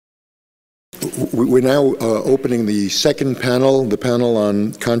We're now opening the second panel, the panel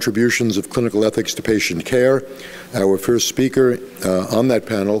on contributions of clinical ethics to patient care. Our first speaker on that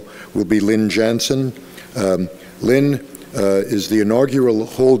panel will be Lynn Jansen. Lynn is the inaugural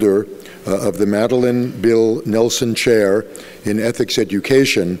holder of the Madeline Bill Nelson Chair in Ethics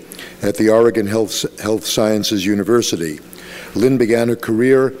Education at the Oregon Health Sciences University. Lynn began her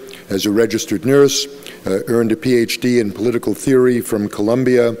career as a registered nurse, earned a PhD in political theory from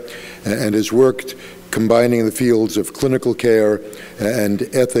Columbia, and has worked combining the fields of clinical care and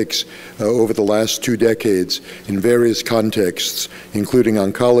ethics over the last 2 decades in various contexts, including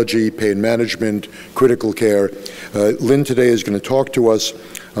oncology, pain management, critical care. Lynn today is going to talk to us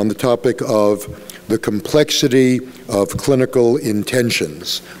on the topic of the complexity of clinical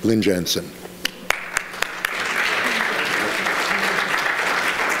intentions. Lynn Jansen.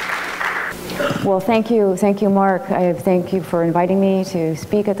 Well, thank you, Mark. Thank you for inviting me to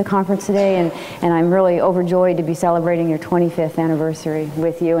speak at the conference today, and I'm really overjoyed to be celebrating your 25th anniversary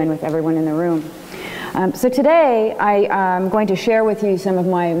with you and with everyone in the room. So today, I'm going to share with you some of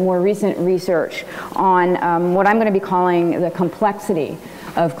my more recent research on what I'm going to be calling the complexity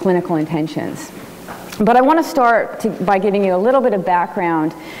of clinical intentions. But I want to start by giving you a little bit of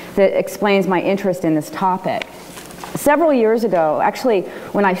background that explains my interest in this topic. Several years ago, actually,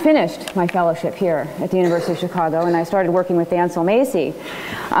 when I finished my fellowship here at the University of Chicago and I started working with Ansel Macy,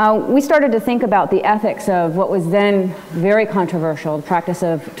 we started to think about the ethics of what was then very controversial, the practice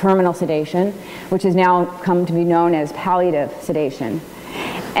of terminal sedation, which has now come to be known as palliative sedation.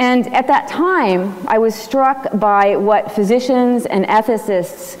 And at that time, I was struck by what physicians and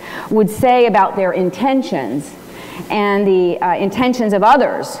ethicists would say about their intentions and the intentions of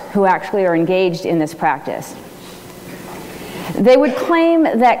others who actually are engaged in this practice. They would claim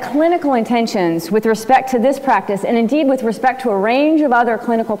that clinical intentions with respect to this practice, and indeed with respect to a range of other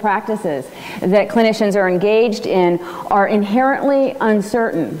clinical practices that clinicians are engaged in, are inherently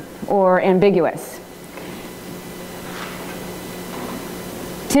uncertain or ambiguous.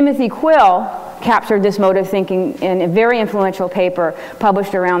 Timothy Quill captured this mode of thinking in a very influential paper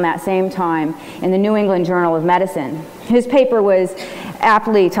published around that same time in the New England Journal of Medicine. His paper was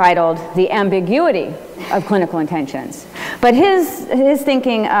aptly titled "The Ambiguity of Clinical Intentions." But his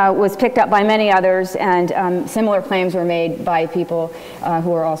thinking was picked up by many others, and similar claims were made by people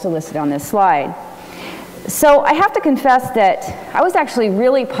who are also listed on this slide. So I have to confess that I was actually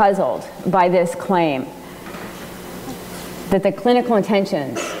really puzzled by this claim that the clinical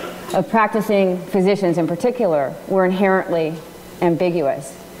intentions of practicing physicians in particular were inherently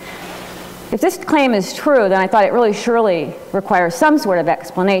ambiguous. If this claim is true, then I thought it really surely requires some sort of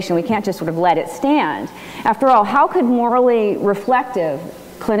explanation. We can't just sort of let it stand. After all, how could morally reflective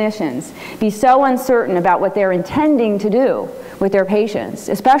clinicians be so uncertain about what they're intending to do with their patients,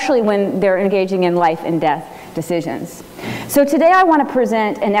 especially when they're engaging in life and death decisions? So today I want to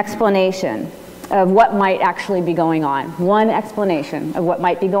present an explanation of what might actually be going on. One explanation of what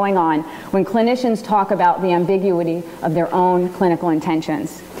might be going on when clinicians talk about the ambiguity of their own clinical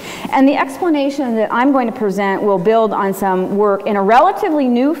intentions. And the explanation that I'm going to present will build on some work in a relatively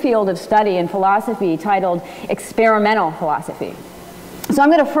new field of study in philosophy titled experimental philosophy. So I'm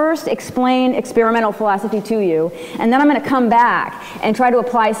going to first explain experimental philosophy to you, and then I'm going to come back and try to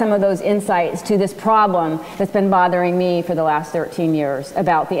apply some of those insights to this problem that's been bothering me for the last 13 years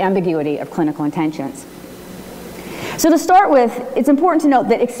about the ambiguity of clinical intentions. So to start with, it's important to note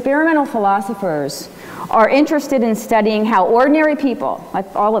that experimental philosophers are interested in studying how ordinary people,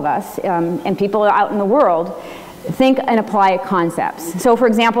 like all of us, and people out in the world, think and apply concepts. So for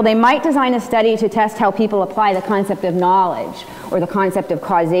example, they might design a study to test how people apply the concept of knowledge or the concept of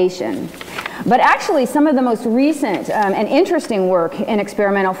causation. But actually, some of the most recent and interesting work in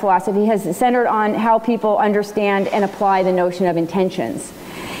experimental philosophy has centered on how people understand and apply the notion of intentions.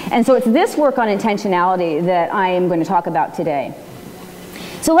 And so it's this work on intentionality that I am going to talk about today.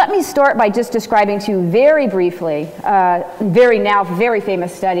 So let me start by just describing to you very briefly a very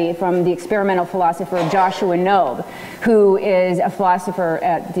famous study from the experimental philosopher Joshua Knobe, who is a philosopher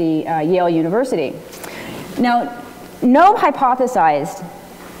at the Yale University. Now, Knobe hypothesized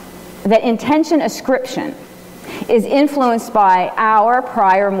that intention ascription is influenced by our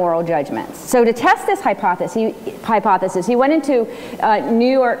prior moral judgments. So to test this hypothesis, he went into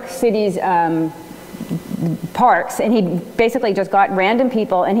New York City's parks, and he basically just got random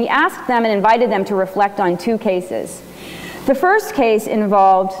people, and he asked them and invited them to reflect on 2 cases. The first case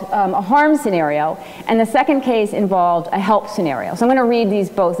involved a harm scenario, and the second case involved a help scenario. So I'm going to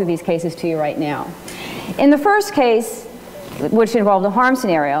read both of these cases to you right now. In the first case, which involved a harm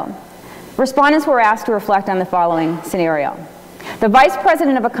scenario, respondents were asked to reflect on the following scenario. The vice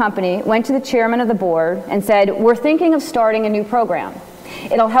president of a company went to the chairman of the board and said, "We're thinking of starting a new program.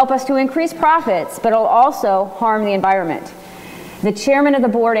 It'll help us to increase profits, but it'll also harm the environment." The chairman of the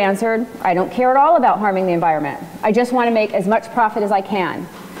board answered, "I don't care at all about harming the environment. I just want to make as much profit as I can.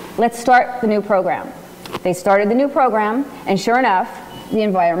 Let's start the new program." They started the new program, and sure enough, the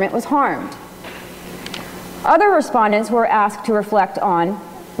environment was harmed. Other respondents were asked to reflect on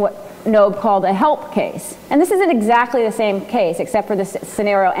what Knobe called a help case. And this isn't exactly the same case, except for the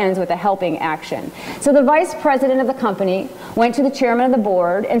scenario ends with a helping action. So the vice president of the company went to the chairman of the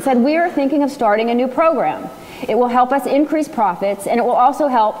board and said, "We are thinking of starting a new program. It will help us increase profits, and it will also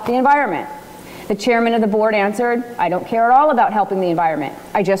help the environment." The chairman of the board answered, "I don't care at all about helping the environment.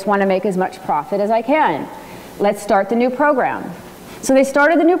 I just want to make as much profit as I can. Let's start the new program." So they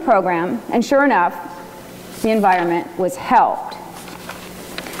started the new program, and sure enough, the environment was helped.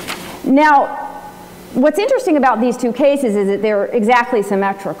 Now, what's interesting about these two cases is that they're exactly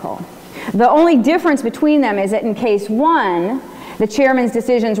symmetrical. The only difference between them is that in case one, the chairman's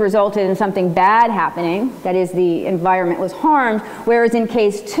decisions resulted in something bad happening, that is, the environment was harmed, whereas in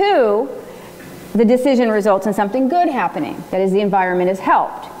case two, the decision results in something good happening, that is, the environment is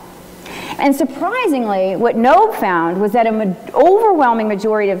helped. And surprisingly, what Knobe found was that an overwhelming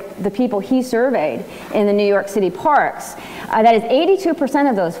majority of the people he surveyed in the New York City parks, that is 82%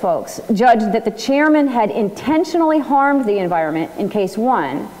 of those folks, judged that the chairman had intentionally harmed the environment in case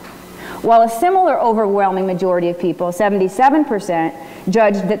one, while a similar overwhelming majority of people, 77%,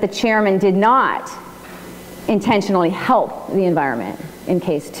 judged that the chairman did not intentionally help the environment in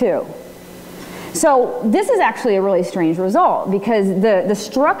case two. So this is actually a really strange result, because the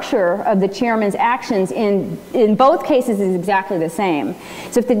structure of the chairman's actions in both cases is exactly the same.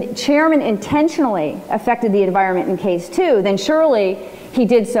 So if the chairman intentionally affected the environment in case two, then surely he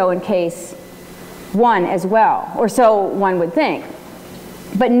did so in case one as well, or so one would think.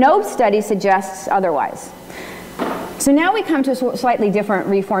 But Knobe's study suggests otherwise. So now we come to a slightly different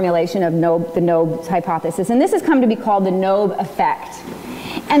reformulation of the Knobe's hypothesis, and this has come to be called the Knobe effect.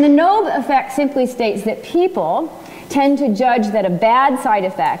 And the Knobe effect simply states that people tend to judge that a bad side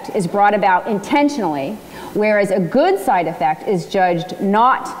effect is brought about intentionally, whereas a good side effect is judged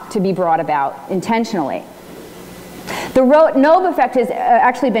not to be brought about intentionally. The Knobe effect has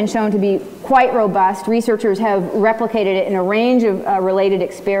actually been shown to be quite robust. Researchers have replicated it in a range of related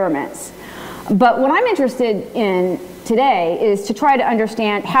experiments. But what I'm interested in today is to try to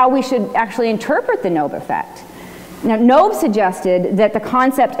understand how we should actually interpret the Knobe effect. Now, Knobe suggested that the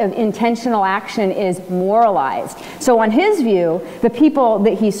concept of intentional action is moralized. So on his view, the people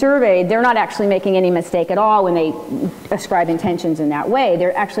that he surveyed, they're not actually making any mistake at all when they ascribe intentions in that way.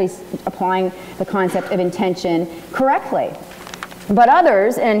 They're actually applying the concept of intention correctly. But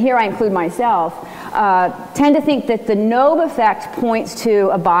others, and here I include myself, tend to think that the Knobe effect points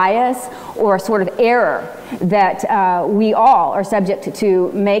to a bias or a sort of error that we all are subject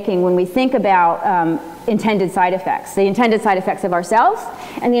to making when we think about intended side effects, the intended side effects of ourselves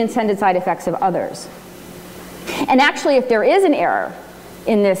and the intended side effects of others. And actually, if there is an error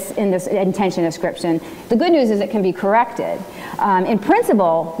in this intention ascription, the good news is it can be corrected. In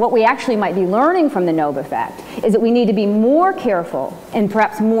principle, what we actually might be learning from the Knobe effect is that we need to be more careful and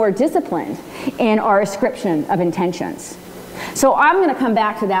perhaps more disciplined in our ascription of intentions. So I'm going to come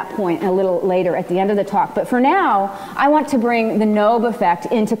back to that point a little later at the end of the talk, but for now, I want to bring the Knobe effect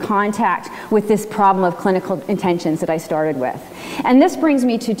into contact with this problem of clinical intentions that I started with. And this brings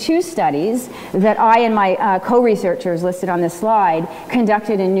me to two studies that I and my co-researchers listed on this slide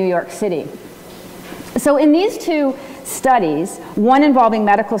conducted in New York City. So in these two studies, one involving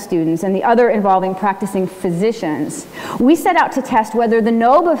medical students and the other involving practicing physicians, we set out to test whether the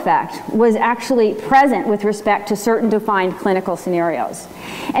Knobe effect was actually present with respect to certain defined clinical scenarios.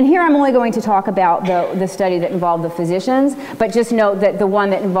 And here I'm only going to talk about the study that involved the physicians, but just note that the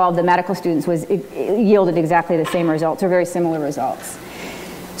one that involved the medical students yielded exactly the same results, or very similar results.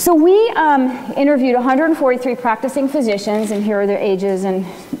 So we interviewed 143 practicing physicians, and here are their ages and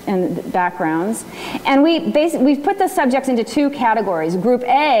backgrounds. And we've put the subjects into two categories, Group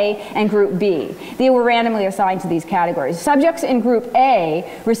A and Group B. They were randomly assigned to these categories. Subjects in Group A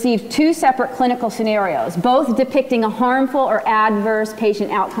received two separate clinical scenarios, both depicting a harmful or adverse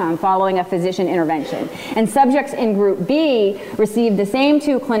patient outcome following a physician intervention. And subjects in Group B received the same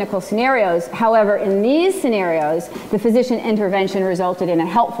two clinical scenarios. However, in these scenarios, the physician intervention resulted in a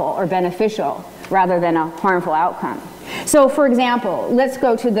helpful or beneficial rather than a harmful outcome. So for example, let's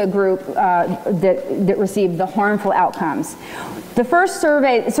go to the group that received the harmful outcomes. The first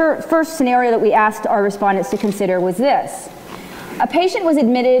scenario that we asked our respondents to consider was this. A patient was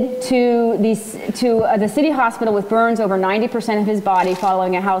admitted to the city hospital with burns over 90% of his body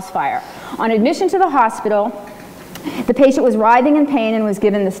following a house fire. On admission to the hospital, the patient was writhing in pain and was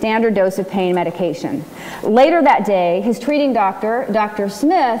given the standard dose of pain medication. Later that day, his treating doctor, Dr.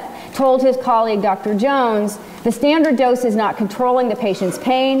 Smith, told his colleague, Dr. Jones, the standard dose is not controlling the patient's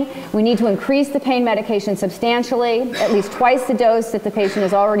pain. We need to increase the pain medication substantially, at least twice the dose that the patient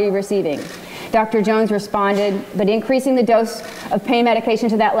is already receiving. Dr. Jones responded, but increasing the dose of pain medication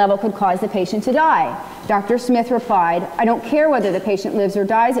to that level could cause the patient to die. Dr. Smith replied, I don't care whether the patient lives or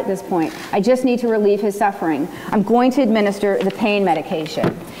dies at this point. I just need to relieve his suffering. I'm going to administer the pain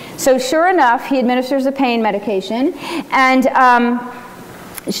medication. So sure enough, he administers the pain medication, and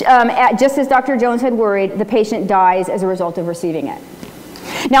just as Dr. Jones had worried, the patient dies as a result of receiving it.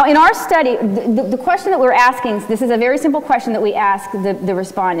 Now, in our study, the question that we're asking, this is a very simple question that we ask the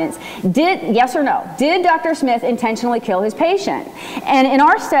respondents. Yes or no, did Dr. Smith intentionally kill his patient? And in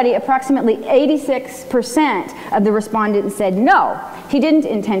our study, approximately 86% of the respondents said no, he didn't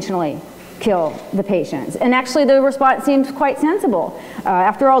intentionally kill the patients. And actually, the response seemed quite sensible.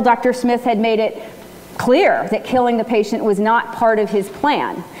 After all, Dr. Smith had made it clear that killing the patient was not part of his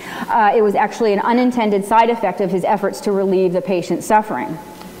plan. It was actually an unintended side effect of his efforts to relieve the patient's suffering.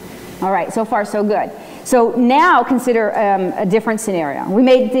 All right, so far so good. So now consider a different scenario. We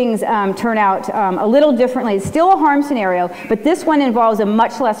made things turn out a little differently. It's still a harm scenario, but this one involves a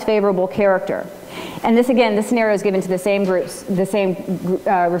much less favorable character. And this, again, this scenario is given to the same groups, the same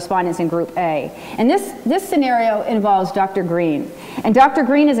respondents in Group A. And this scenario involves Dr. Green. And Dr.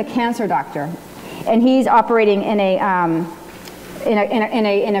 Green is a cancer doctor. And he's operating in a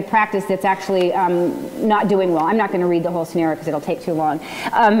practice that's actually not doing well. I'm not going to read the whole scenario because it'll take too long.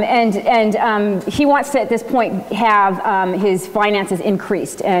 He wants to, at this point, have his finances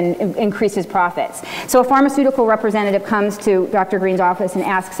increased and increase his profits. So a pharmaceutical representative comes to Dr. Green's office and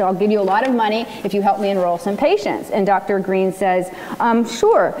asks, I'll give you a lot of money if you help me enroll some patients. And Dr. Green says,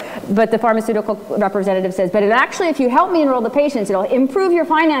 sure. But the pharmaceutical representative says, but actually, if you help me enroll the patients, it'll improve your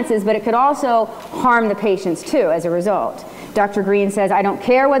finances, but it could also harm the patients too as a result. Dr. Green says, I don't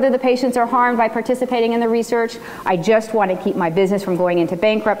care whether the patients are harmed by participating in the research. I just want to keep my business from going into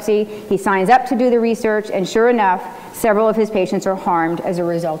bankruptcy. He signs up to do the research, and sure enough, several of his patients are harmed as a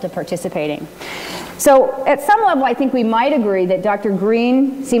result of participating. So at some level, I think we might agree that Dr.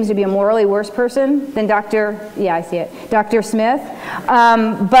 Green seems to be a morally worse person than Dr. Smith.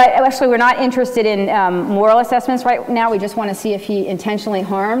 But actually, we're not interested in moral assessments right now. We just want to see if he intentionally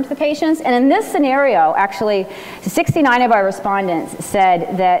harmed the patients. And in this scenario, actually, 69 of our respondents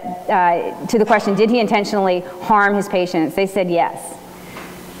said that, to the question, did he intentionally harm his patients? They said yes.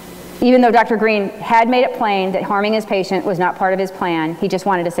 Even though Dr. Green had made it plain that harming his patient was not part of his plan, he just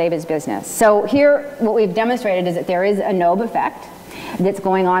wanted to save his business. So here, what we've demonstrated is that there is a Knobe effect that's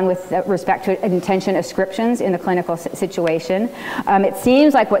going on with respect to intention ascriptions in the clinical situation. It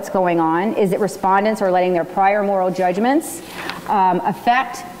seems like what's going on is that respondents are letting their prior moral judgments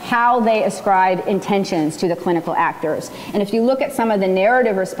affect how they ascribe intentions to the clinical actors. And if you look at some of the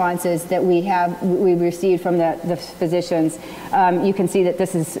narrative responses that we received from the physicians, you can see that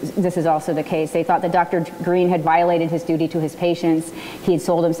this is also the case. They thought that Dr. Green had violated his duty to his patients. He had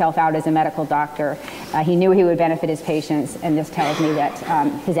sold himself out as a medical doctor. He knew he would benefit his patients, and this tells me that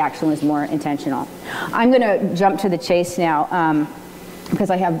his action was more intentional. I'm going to jump to the chase now because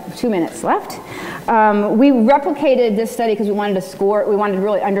I have 2 minutes left. We replicated this study because we wanted to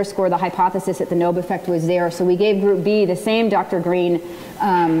really underscore the hypothesis that the Knobe effect was there. So we gave Group B the same Dr. Green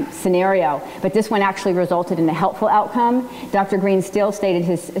scenario, but this one actually resulted in a helpful outcome. Dr. Green still stated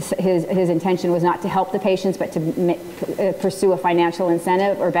his intention was not to help the patients, but to pursue a financial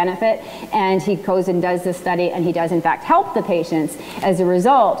incentive or benefit. And he goes and does this study, and he does in fact help the patients as a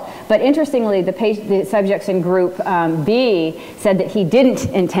result. But interestingly, the subjects in Group B said that he didn't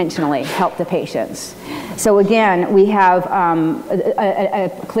intentionally help the patients. So again, we have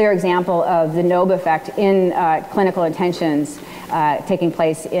a clear example of the Knobe effect in clinical intentions taking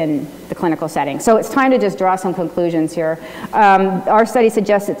place in the clinical setting. So it's time to just draw some conclusions here. Our study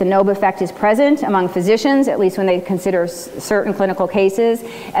suggests that the Knobe effect is present among physicians, at least when they consider certain clinical cases.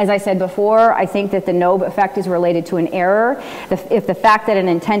 As I said before, I think that the Knobe effect is related to an error. If the fact that an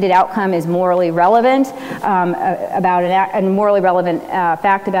intended outcome is morally relevant a morally relevant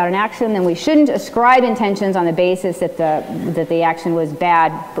fact about an action, then we shouldn't ascribe intentions on the basis that the action was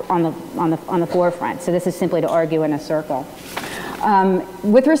bad on the forefront. So this is simply to argue in a circle.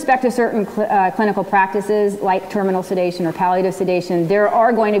 With respect to certain clinical practices like terminal sedation or palliative sedation, there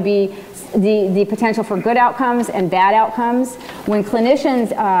are going to be the potential for good outcomes and bad outcomes. When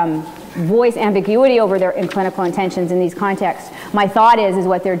clinicians voice ambiguity over their clinical intentions in these contexts, my thought is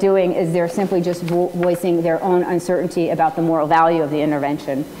what they're doing is they're simply just voicing their own uncertainty about the moral value of the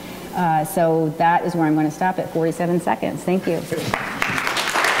intervention. So that is where I'm going to stop at 47 seconds. Thank you.